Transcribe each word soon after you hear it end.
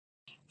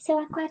So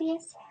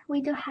Aquarius,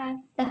 we do have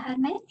the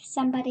Hermit.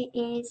 Somebody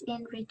is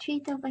in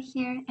retreat over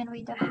here, and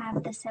we do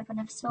have the Seven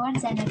of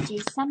Swords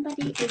energy.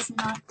 Somebody is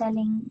not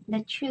telling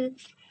the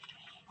truth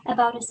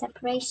about a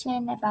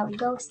separation, about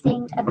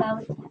ghosting,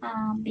 about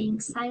being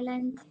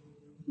silent,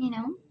 you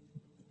know.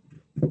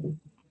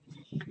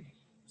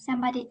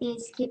 Somebody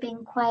is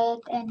keeping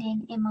quiet and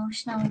in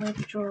emotional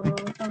withdrawal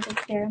over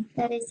here.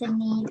 There is a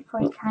need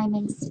for time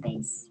and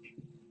space.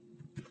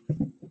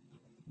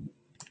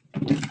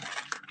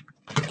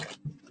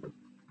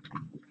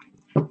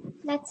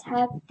 Let's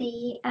have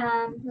the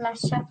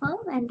last shuffle,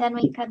 and then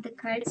we cut the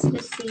cards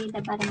to see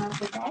the bottom of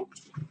the deck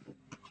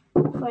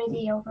for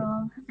the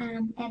overall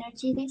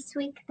energy this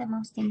week, the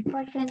most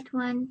important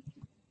one.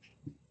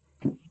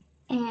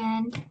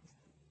 And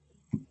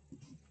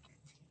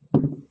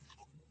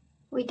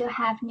we do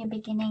have new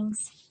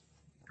beginnings.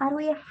 Are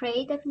we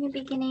afraid of new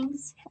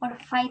beginnings or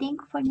fighting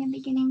for new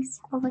beginnings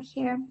over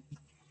here?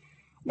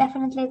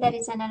 Definitely there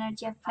is an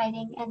energy of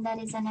fighting, and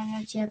that is an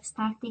energy of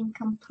starting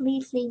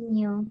completely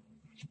new.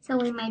 So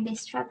we might be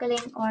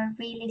struggling or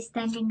really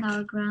standing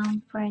our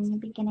ground for a new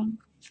beginning.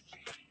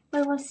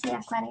 We will see,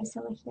 Aquarius,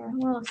 over here. We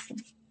will see.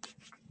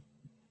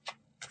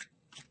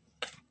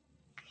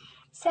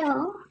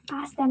 So,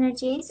 past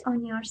energies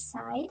on your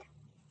side,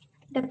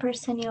 the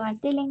person you are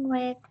dealing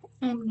with,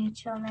 and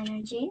mutual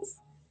energies.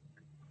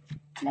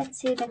 Let's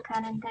see the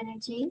current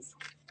energies.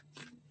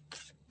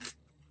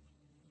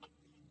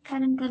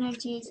 Current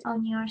energies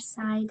on your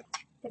side,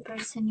 the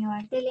person you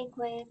are dealing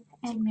with,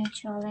 and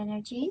mutual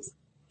energies.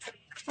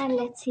 And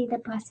let's see the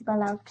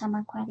possible outcome,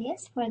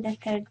 Aquarius, for the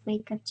third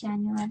week of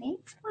January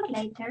or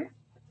later.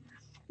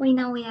 We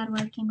know we are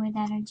working with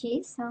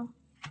energies, so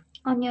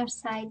on your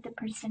side, the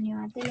person you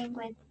are dealing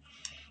with,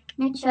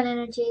 mutual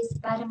energies,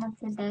 bottom of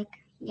the deck.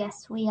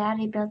 Yes, we are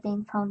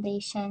rebuilding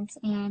foundations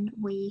and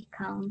we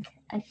count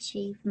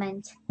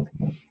achievement.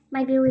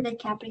 Maybe with a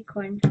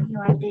Capricorn you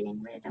are dealing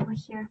with over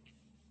here.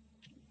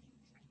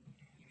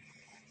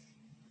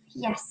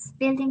 Yes,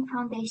 building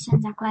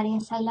foundations,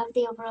 Aquarius. I love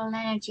the overall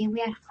energy.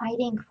 We are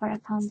fighting for a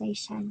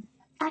foundation.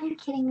 Are you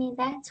kidding me?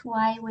 That's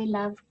why we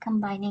love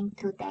combining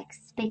two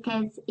decks.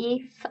 Because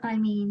in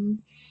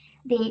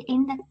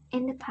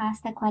the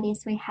past,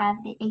 Aquarius, we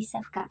have the Ace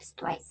of Cups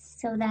twice.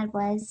 So that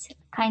was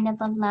kind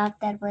of a love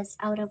that was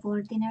out of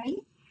ordinary.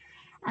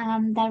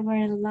 There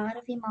were a lot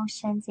of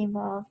emotions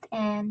involved,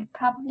 and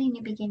probably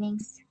new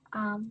beginnings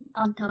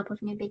on top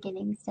of new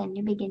beginnings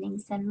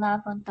and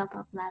love on top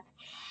of love.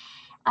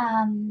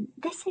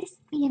 This is,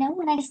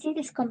 when I see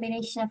this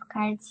combination of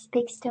cards,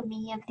 speaks to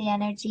me of the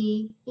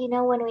energy,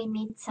 when we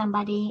meet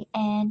somebody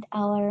and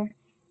our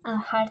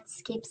heart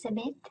skips a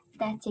bit.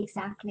 That's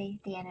exactly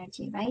the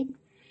energy, right?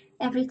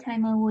 Every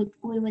time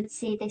we would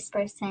see this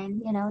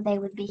person,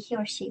 he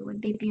or she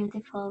would be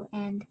beautiful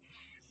and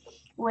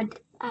would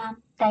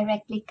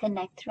directly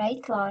connect,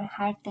 right, to our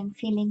heart and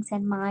feelings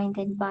and mind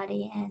and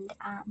body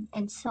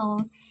and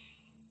soul.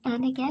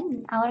 And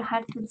again, our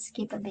heart would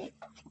skip a bit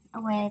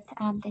with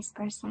this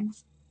person.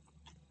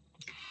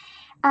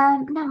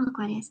 Now,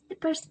 Aquarius, the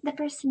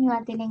person you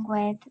are dealing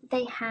with,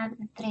 they have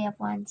the Three of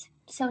Wands.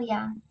 So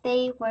yeah,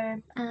 they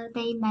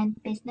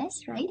meant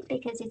business, right?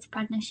 Because it's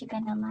partnership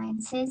and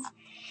alliances.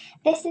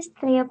 This is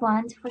Three of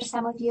Wands. For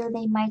some of you,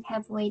 they might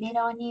have waited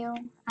on you.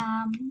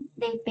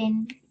 They've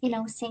been,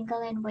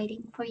 single and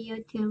waiting for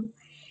you to,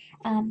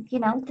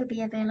 to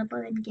be available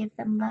and give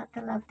them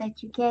the love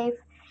that you gave.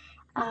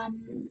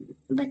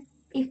 But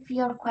if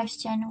your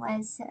question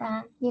was,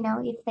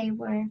 if they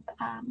were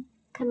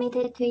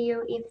committed to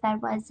you, if there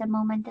was a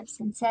moment of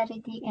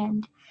sincerity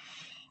and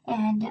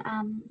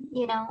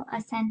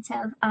a sense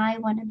of I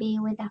want to be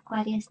with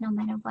Aquarius no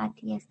matter what,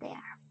 yes, they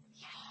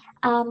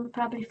are.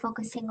 Probably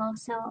focusing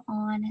also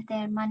on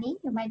their money.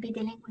 You might be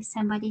dealing with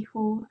somebody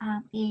who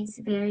is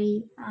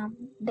very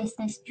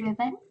business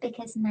driven,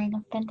 because Nine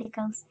of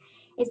Pentacles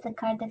is the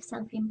card of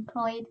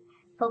self-employed,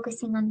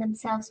 focusing on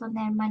themselves, on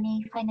their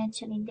money,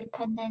 financial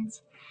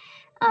independence,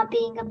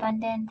 being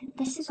abundant.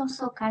 This is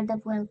also a card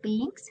of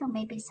well-being. So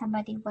maybe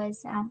somebody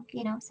was,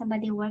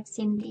 somebody works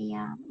in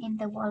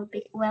the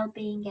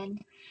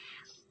well-being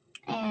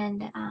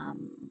and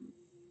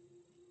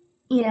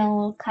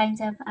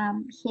kinds of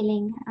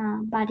healing,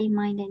 body,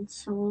 mind, and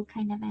soul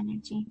kind of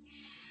energy.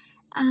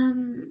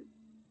 And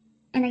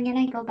again,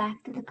 I go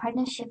back to the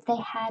partnership. They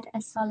had a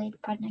solid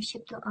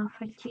partnership to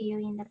offer to you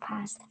in the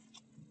past.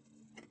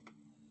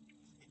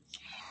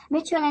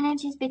 Mutual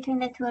energies between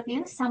the two of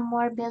you, some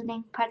more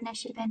building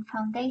partnership and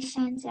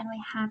foundations. And we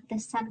have the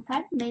Sun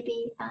card.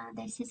 Maybe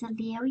this is a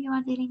Leo you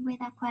are dealing with,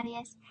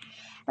 Aquarius.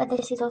 But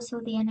this is also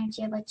the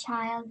energy of a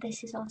child.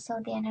 This is also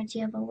the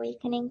energy of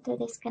awakening to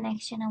this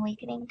connection,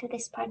 awakening to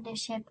this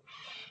partnership,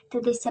 to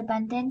this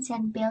abundance,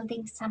 and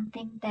building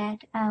something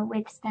that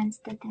withstands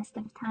the test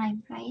of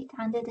time, right?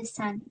 Under the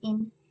sun,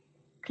 in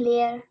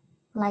clear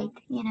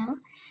light,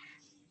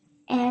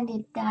 And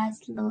it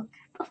does look,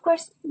 of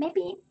course,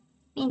 maybe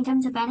in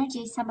terms of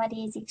energy,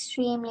 somebody is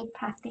extremely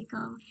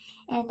practical.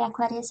 And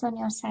Aquarius, on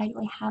your side,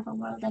 we have a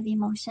world of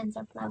emotions,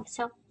 of love.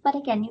 So, but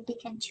again, you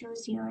can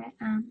choose your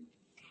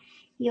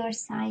your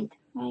side,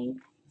 right?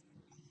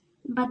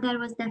 But there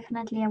was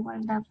definitely a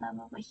world of love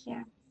over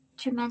here.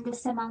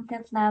 Tremendous amount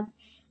of love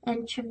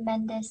and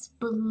tremendous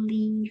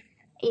belief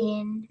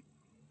in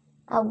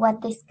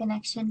what this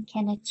connection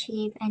can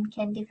achieve and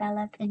can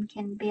develop and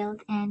can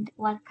build, and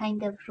what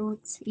kind of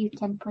roots you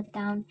can put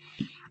down.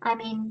 I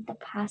mean, the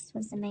past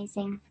was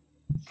amazing.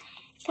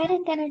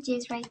 Current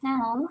energies right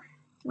now,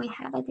 we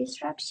have a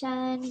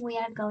disruption. We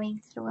are going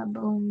through a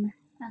boom,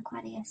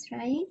 Aquarius,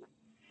 right?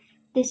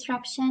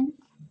 Disruption.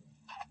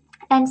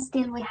 And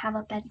still we have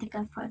a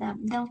pentacle for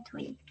them, don't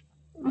we?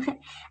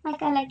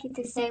 Like I like it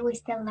to say, we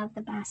still love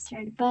the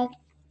bastard, but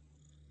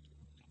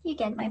you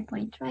get my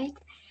point, right?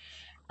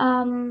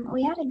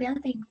 We are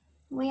rebuilding.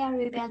 We are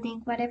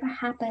rebuilding. Whatever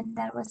happened,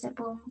 there was a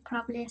boom,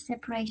 probably a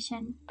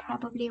separation,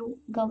 probably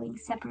going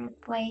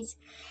separate ways.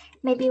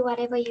 Maybe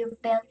whatever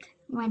you've built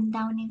went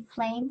down in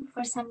flame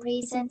for some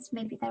reasons.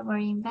 Maybe there were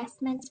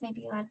investments,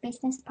 maybe you are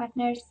business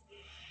partners,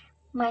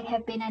 might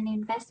have been an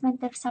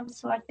investment of some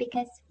sort,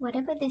 because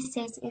whatever this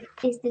is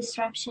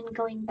disruption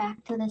going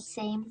back to the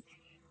same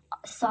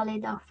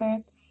solid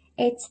offer.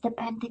 It's the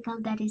pentacle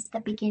that is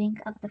the beginning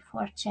of the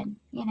fortune,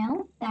 you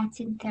know? That's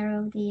in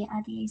tarot, the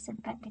Ace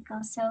of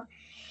Pentacles. So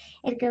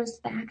it goes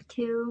back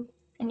to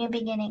new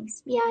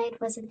beginnings. Yeah,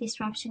 it was a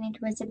disruption,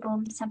 it was a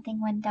boom,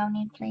 something went down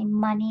in flame,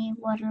 money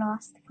was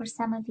lost for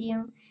some of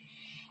you.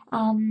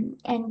 And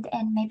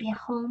maybe a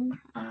home,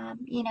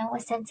 you know, a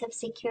sense of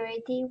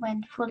security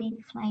went fully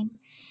in flame.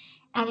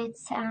 And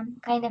it's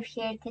kind of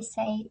here to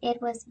say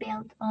it was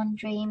built on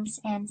dreams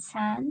and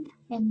sand,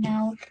 and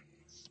now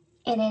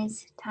it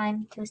is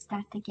time to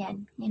start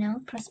again. You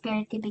know,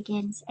 prosperity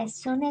begins as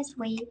soon as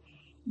we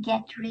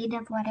get rid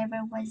of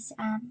whatever was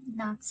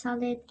not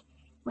solid.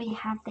 We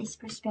have this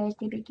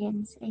prosperity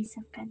begins, Ace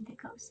of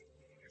Pentacles.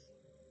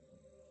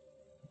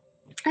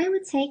 I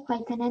would say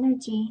quite an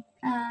energy.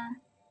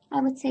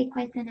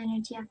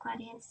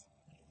 Aquarius.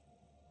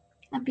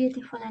 A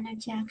beautiful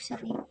energy,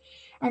 actually.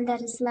 And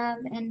that is love,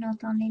 and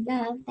not only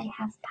love, they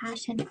have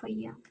passion for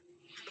you.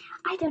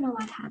 I don't know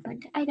what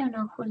happened. I don't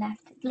know who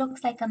left. It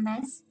looks like a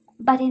mess,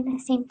 but in the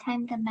same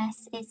time, the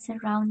mess is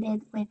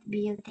surrounded with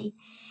beauty.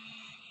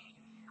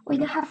 We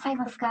do have Five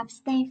of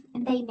Cups. They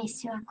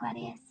miss you,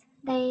 Aquarius.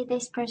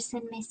 This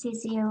person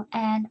misses you,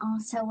 and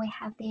also we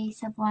have the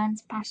Ace of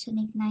Wands, passion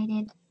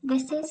ignited.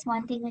 This is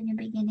wanting a new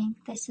beginning.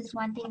 This is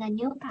wanting a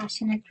new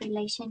passionate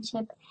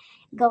relationship,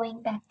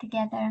 going back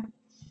together.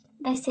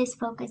 This is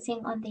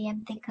focusing on the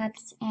empty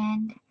cups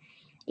and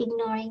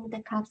ignoring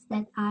the cups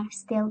that are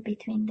still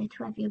between the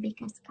two of you,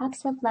 because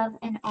cups of love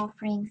and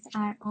offerings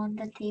are on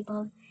the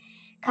table,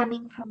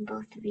 coming from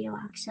both of you,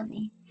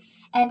 actually.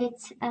 And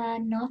it's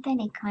not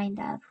any kind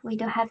of, we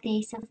do have the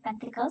Ace of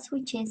Pentacles,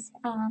 which is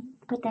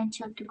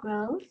potential to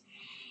grow,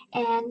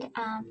 and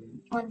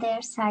on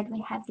their side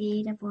we have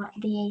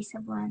the Ace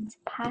of Wands,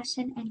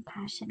 passion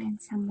and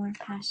some more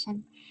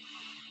passion.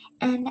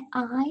 And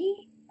I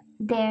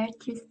dare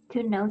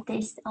to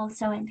notice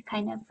also, and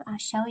kind of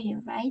show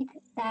you, right,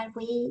 that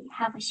we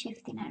have a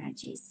shift in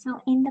energies.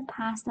 So in the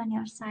past, on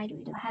your side,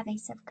 we do have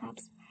Ace of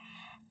Cups,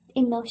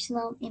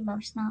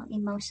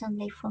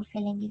 emotionally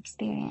fulfilling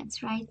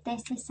experience, right?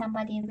 This is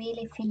somebody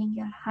really filling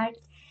your heart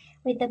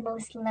with the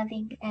most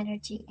loving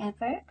energy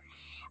ever.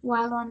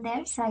 While on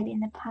their side, in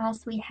the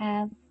past, we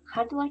have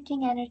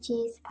hardworking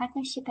energies,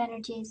 partnership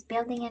energies,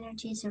 building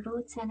energies,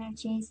 roots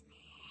energies.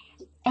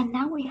 And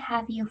now we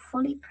have you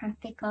fully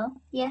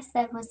practical. Yes,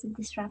 there was a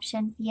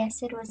disruption.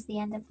 Yes, it was the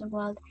end of the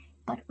world.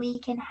 But we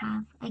can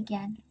have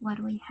again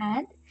what we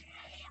had,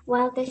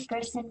 while this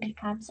person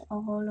becomes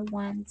all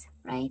ones,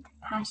 right?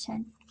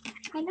 Passion.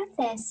 I love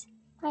this.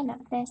 I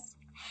love this.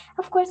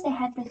 Of course, they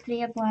had the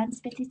Three of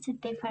Wands, but it's a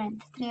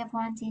different. Three of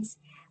Wands is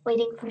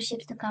waiting for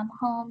ships to come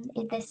home.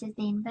 This is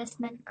the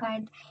investment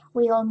card.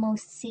 We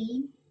almost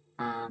see,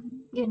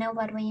 you know,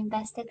 what we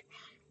invested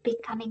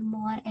becoming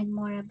more and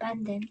more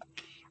abundant.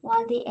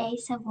 While the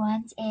Ace of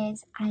Wands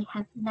is, I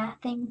have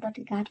nothing,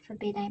 but God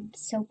forbid, I'm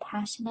so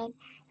passionate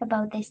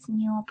about this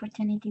new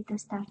opportunity to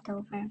start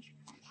over.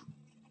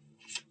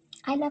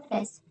 I love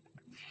this.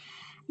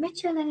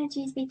 Mutual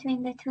energies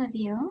between the two of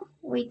you.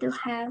 We do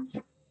have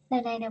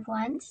the Nine of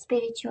Wands,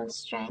 spiritual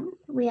strength.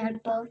 We are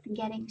both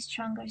getting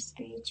stronger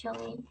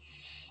spiritually,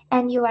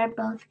 and you are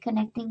both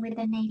connecting with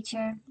the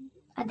nature.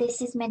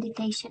 This is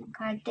meditation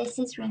card. This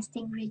is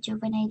resting,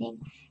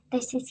 rejuvenating.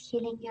 This is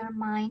healing your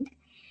mind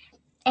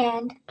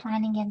and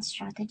planning and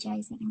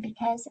strategizing,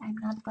 because I'm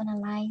not gonna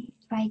lie,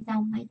 right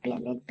now might be a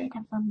little bit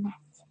of a mess.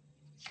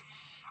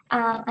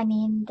 I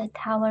mean, the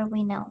tower,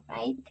 we know,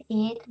 right?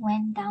 It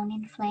went down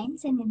in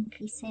flames and in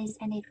pieces,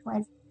 and it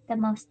was the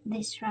most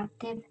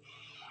disruptive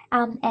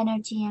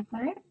energy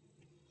ever.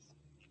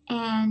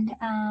 And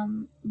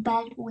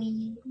but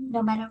we,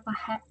 no matter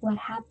what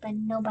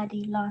happened,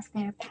 nobody lost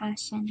their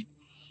passion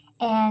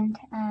and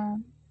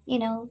you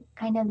know,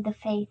 kind of the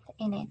faith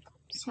in it.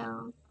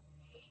 So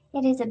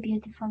it is a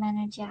beautiful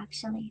energy,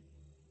 actually.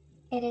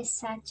 It is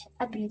such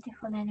a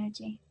beautiful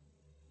energy.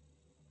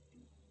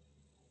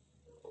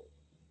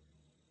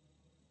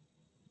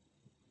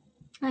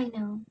 I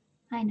know.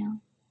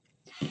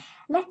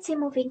 Let's see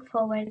moving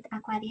forward,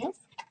 Aquarius.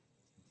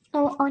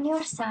 Oh, on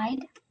your side,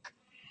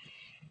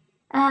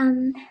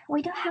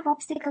 we do have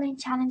obstacles and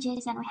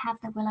challenges, and we have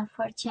the Wheel of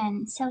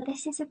Fortune. So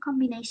this is a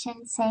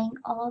combination saying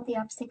all the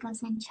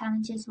obstacles and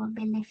challenges will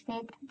be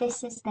lifted.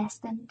 This is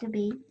destined to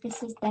be.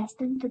 This is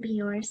destined to be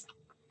yours.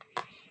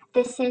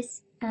 This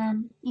is,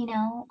 you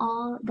know,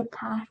 all the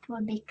path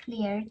will be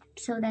cleared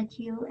so that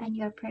you and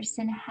your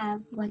person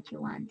have what you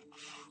want.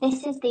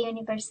 This is the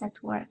universe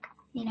at work,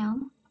 you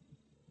know.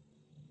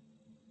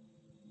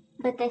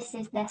 But this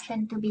is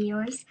destined to be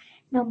yours,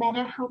 no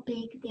matter how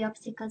big the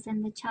obstacles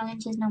and the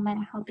challenges, no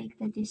matter how big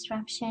the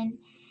disruption.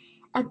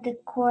 At the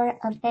core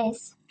of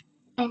this,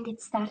 and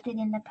it started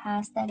in the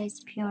past, that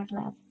is pure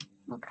love.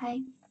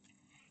 Okay,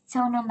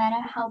 so no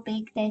matter how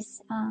big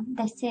this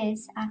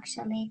is,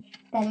 actually,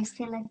 there is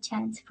still a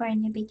chance for a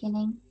new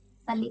beginning,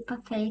 a leap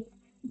of faith,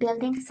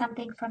 building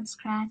something from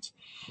scratch.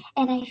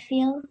 And I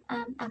feel,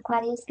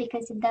 Aquarius,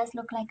 because it does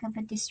look like of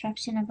a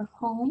disruption of a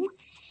home.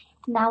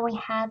 Now we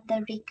have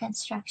the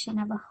reconstruction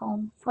of a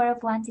home. Four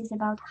of Wands is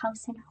about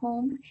house and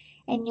home.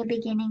 A new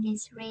beginning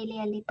is really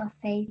a leap of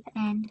faith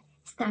and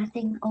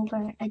starting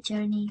over a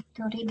journey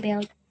to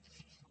rebuild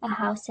a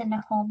house and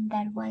a home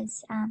that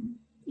was,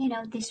 you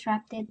know,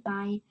 disrupted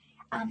by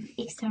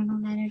external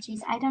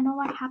energies. I don't know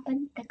what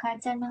happened. The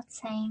cards are not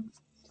saying.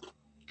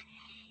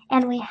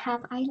 And we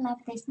have, I love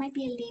this, might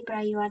be a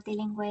Libra you are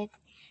dealing with.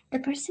 The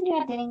person you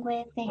are dealing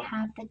with, they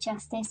have the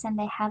justice and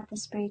they have the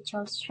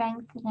spiritual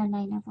strength, the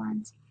Nine of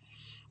Wands.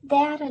 They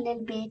are a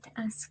little bit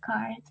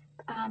scarred.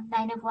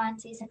 Nine of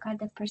Wands is a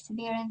card of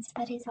perseverance,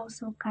 but it's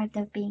also a card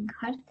of being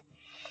hurt.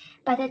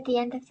 But at the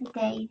end of the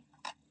day,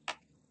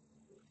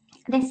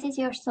 this is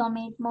your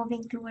soulmate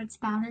moving towards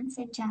balance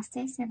and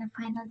justice and a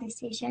final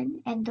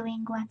decision and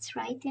doing what's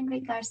right in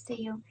regards to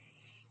you,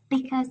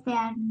 because they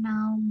are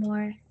now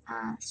more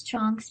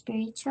strong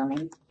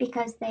spiritually,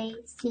 because they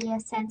see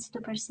a sense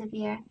to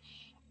persevere.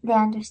 They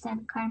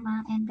understand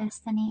karma and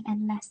destiny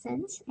and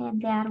lessons,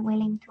 and they are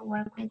willing to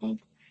work with it.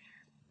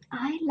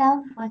 I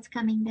love what's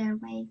coming their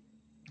way.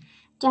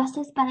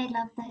 Justice, but I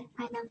love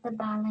the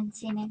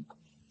balance in it.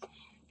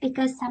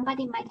 Because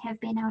somebody might have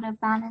been out of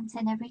balance,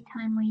 and every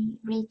time we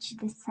reach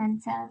this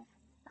sense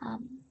of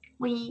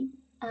we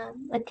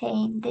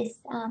attain this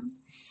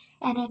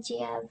energy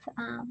of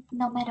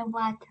no matter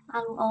what,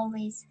 I'll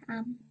always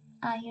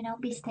you know,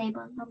 be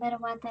stable. No matter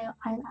what,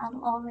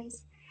 I'll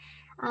always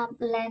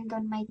land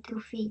on my 2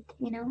 feet,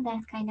 you know,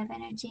 that kind of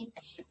energy.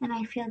 And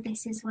I feel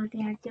this is what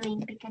they are doing,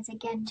 because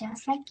again,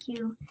 just like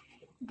you,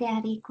 they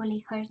are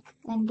equally hurt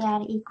and they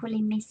are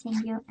equally missing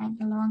you and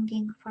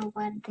longing for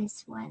what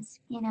this was,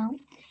 you know,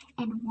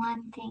 and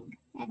wanting.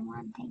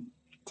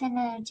 It's an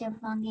energy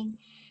of longing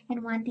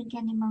and wanting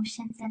and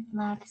emotions and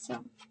love.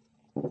 So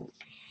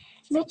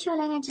mutual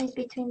energies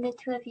between the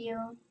two of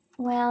you.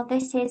 Well,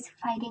 this is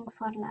fighting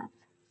for love,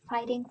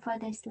 fighting for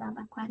this love,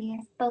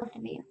 Aquarius, both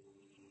of you.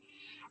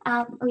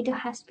 We do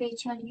have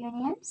spiritual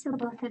union, so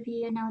both of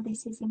you know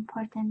this is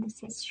important,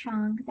 this is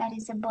strong. That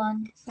is a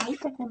bond,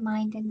 right, of the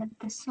mind and of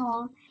the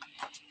soul.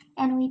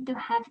 And we do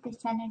have this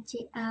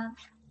energy of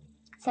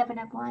Seven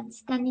of Wands,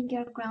 standing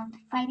your ground,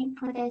 fighting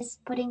for this,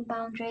 putting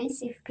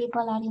boundaries. If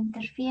people are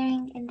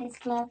interfering in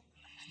this love,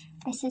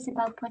 this is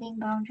about putting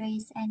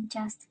boundaries and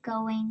just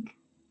going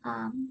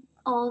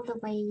all the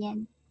way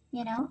in,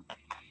 you know,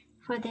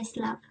 for this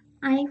love.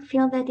 I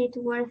feel that it's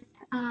worth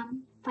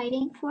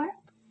fighting for.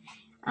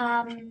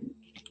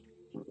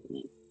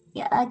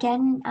 Yeah,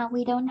 again,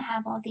 we don't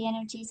have all the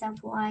energies of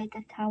why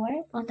the Tower.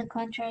 On the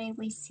contrary,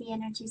 we see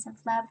energies of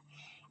love,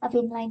 of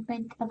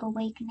enlightenment, of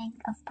awakening,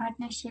 of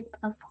partnership,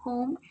 of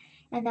home.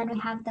 And then we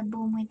have the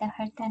boom with the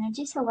hurt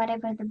energy. So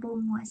whatever the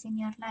boom was in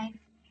your life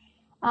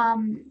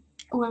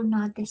will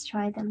not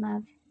destroy the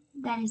love.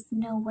 There is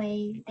no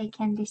way they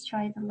can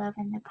destroy the love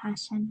and the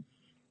passion.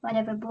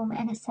 Whatever boom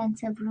and a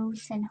sense of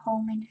roots and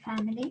home and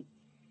family,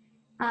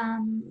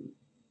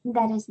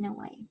 there is no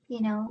way,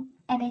 you know.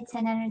 And it's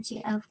an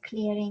energy of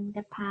clearing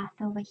the path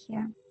over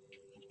here.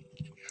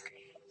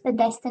 The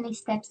destiny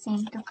steps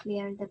in to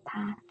clear the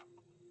path,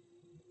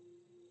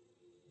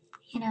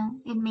 you know,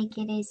 and make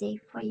it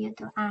easy for you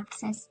to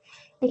access,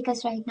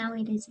 because right now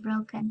it is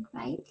broken,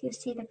 right? You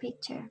see the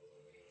picture,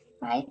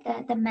 right?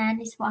 The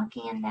man is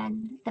walking and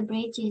then the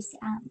bridge is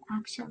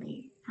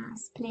actually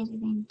split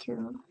in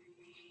two.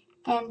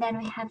 And then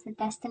we have the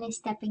destiny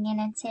stepping in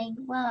and saying,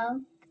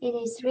 well, it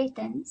is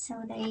written,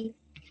 so they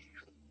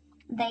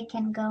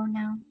can go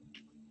now.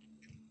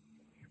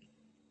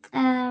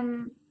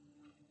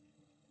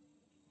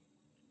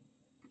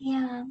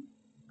 Yeah,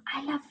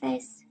 I love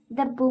this.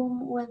 The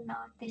boom will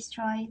not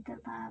destroy the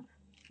love.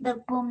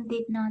 The boom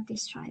did not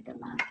destroy the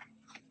love.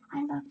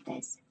 I love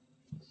this.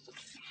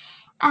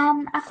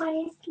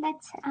 Aquarius,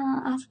 let's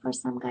ask for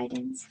some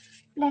guidance.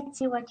 Let's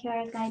see what you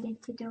are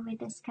guided to do with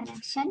this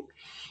connection.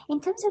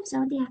 In terms of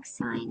zodiac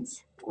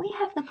signs, we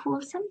have the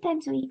Fool.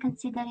 Sometimes we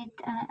consider it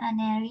an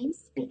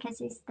Aries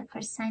because it's the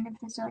first sign of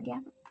the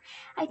zodiac.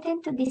 I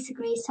tend to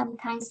disagree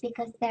sometimes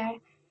because there are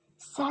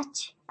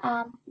such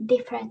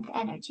different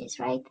energies,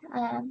 right?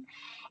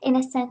 In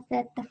a sense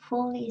that the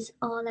Fool is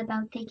all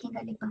about taking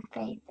a leap of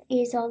faith. It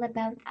is all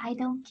about, I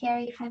don't care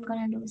if I'm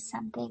gonna lose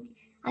something,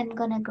 I'm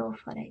gonna go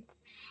for it.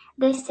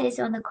 This is,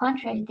 on the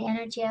contrary, the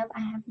energy of, I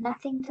have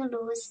nothing to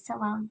lose, so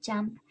I'll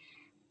jump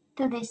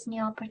to this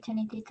new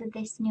opportunity, to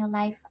this new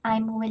life.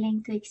 I'm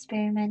willing to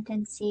experiment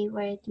and see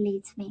where it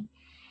leads me.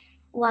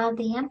 While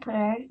the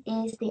Emperor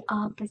is the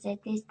opposite,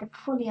 is the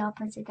fully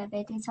opposite of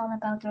it. It's all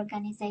about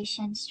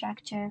organization,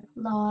 structure,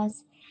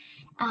 laws.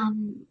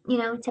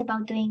 It's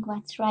about doing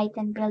what's right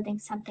and building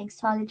something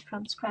solid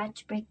from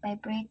scratch, brick by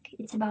brick.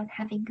 It's about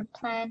having a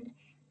plan,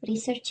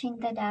 researching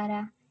the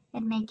data,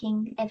 and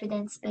making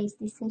evidence-based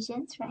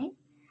decisions, right?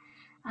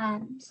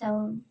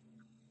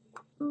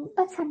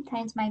 But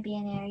sometimes might be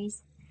an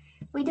Aries.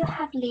 We do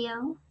have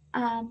Leo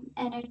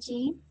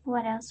energy.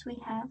 What else we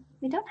have?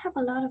 We don't have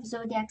a lot of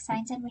zodiac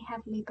signs, and we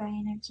have Libra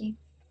energy.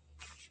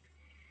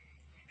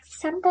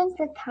 Sometimes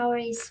the Tower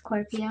is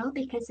Scorpio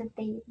because of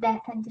the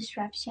death and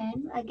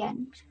disruption.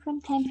 Again,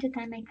 from time to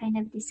time I kind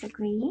of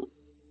disagree,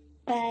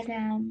 but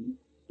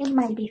it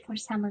might be for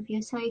some of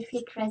you. So if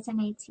it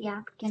resonates, yeah,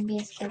 it can be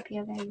a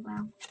Scorpio very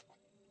well.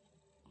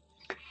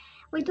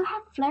 We do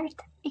have Flirt.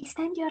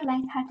 Extend your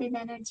light-hearted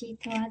energy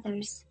to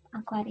others,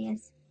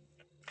 Aquarius.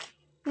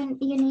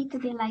 You need to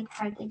be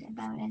light-hearted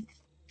about it.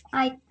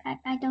 I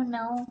don't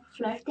know,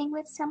 flirting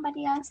with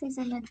somebody else is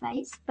an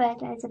advice,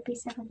 but as a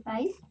piece of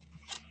advice.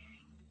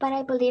 But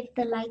I believe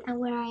the light, and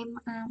where I'm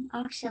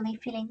actually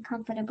feeling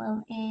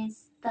comfortable,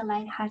 is the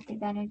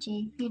light-hearted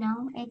energy.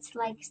 It's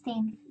like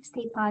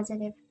stay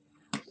positive.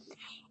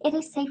 It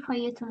is safe for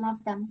you to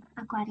love them,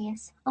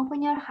 Aquarius.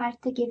 Open your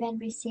heart to give and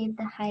receive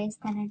the highest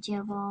energy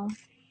of all.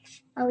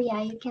 Oh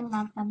yeah, you can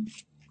love them.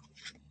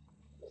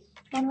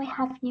 Then we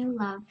have new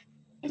love.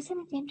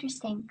 Isn't it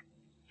interesting?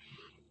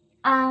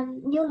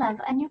 New love.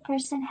 A new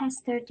person has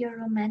stirred your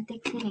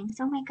romantic feelings.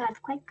 Oh my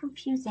god, quite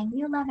confusing.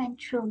 New love and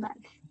true love.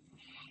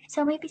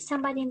 So maybe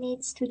somebody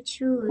needs to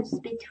choose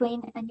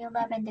between a new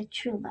love and a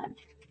true love.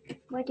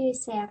 What do you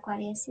say,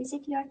 Aquarius? Is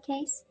it your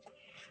case?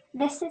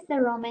 This is the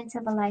romance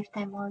of a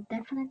lifetime. Well,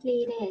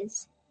 definitely it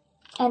is.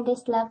 And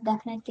this love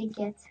definitely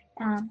gets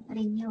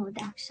renewed,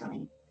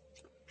 actually.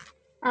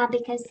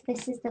 Because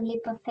this is the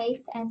leap of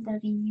faith and the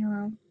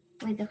renewal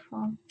with the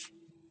Fool.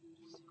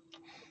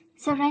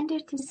 Surrender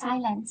to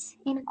silence.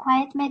 In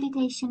quiet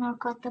meditation or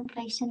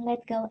contemplation,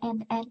 let go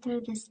and enter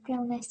the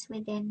stillness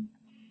within.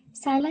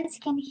 Silence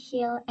can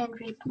heal and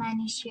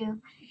replenish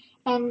you.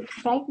 And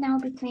right now,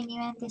 between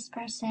you and this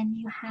person,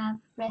 you have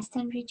rest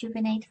and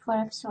rejuvenate,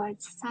 Four of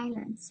Swords,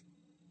 silence.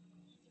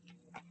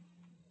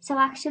 So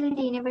actually,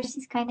 the universe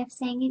is kind of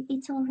saying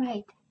it's all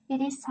right. It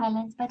is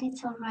silence, but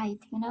it's all right.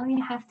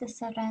 You have to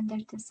surrender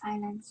to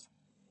silence.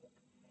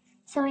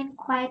 So in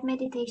quiet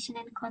meditation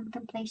and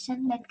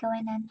contemplation, let go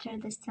and enter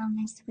the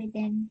stillness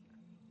within.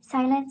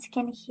 Silence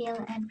can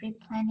heal and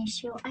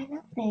replenish you. I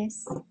love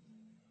this.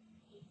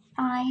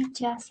 I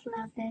just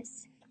love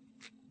this.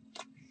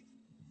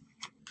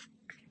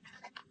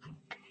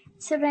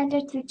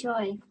 Surrender to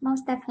joy.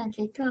 Most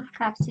definitely. Two of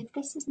Cups. If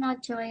this is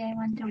not joy, I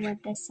wonder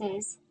what this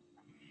is.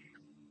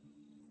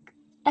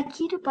 A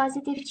key to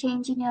positive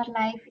change in your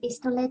life is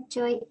to let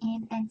joy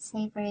in and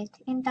savor it.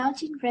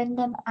 Indulge in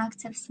random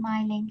acts of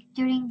smiling.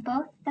 During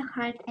both the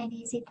hard and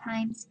easy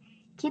times,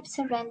 keep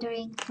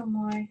surrendering to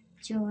more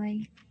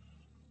joy.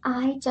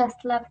 I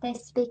just love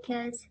this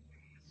because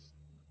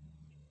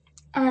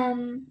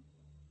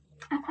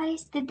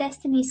Aquarius, the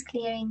destiny is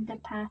clearing the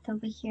path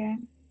over here.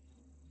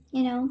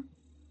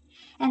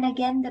 And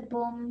again, the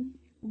boom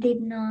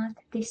did not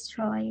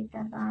destroy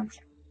the love.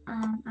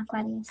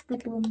 Aquarius, the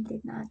boom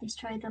did not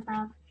destroy the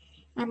love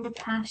and the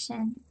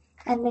passion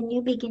and the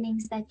new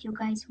beginnings that you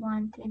guys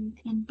want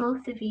in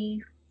both of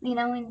you. In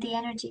the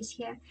energies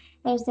here,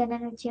 there's an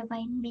energy of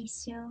I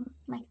miss you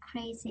like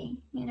crazy,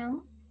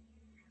 and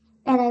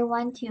I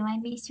want you. I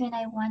miss you and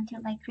I want you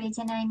like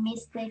crazy, and I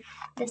miss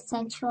the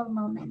sensual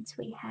moments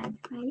we had,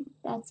 right?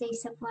 That's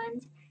Ace of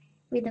Wands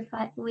with the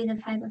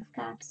Five of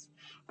Cups.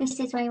 This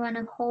is why I want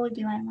to hold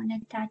you, I want to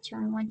touch you,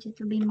 I want you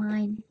to be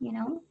mine,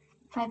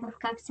 Five of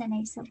Cups and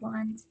Ace of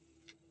Wands.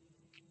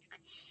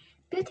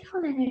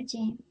 Beautiful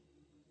energy.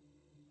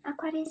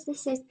 Aquarius,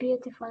 this is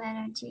beautiful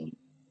energy.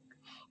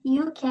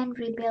 You can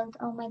rebuild.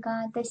 Oh my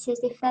god, this is,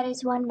 if there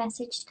is one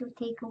message to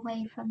take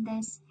away from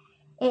this,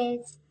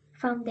 is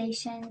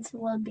foundations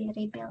will be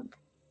rebuilt.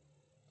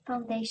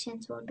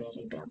 Foundations will be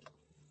rebuilt.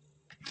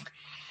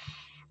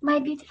 My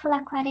beautiful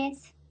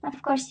Aquarius,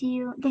 of course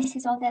this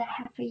is all that I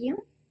have for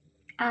you.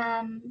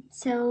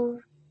 So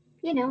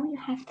you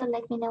have to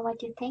let me know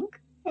what you think.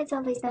 As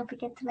always, don't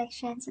forget to like,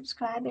 share, and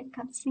subscribe, and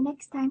come see you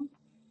next time.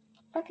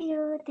 Love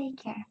you.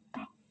 Take care.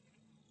 Bye.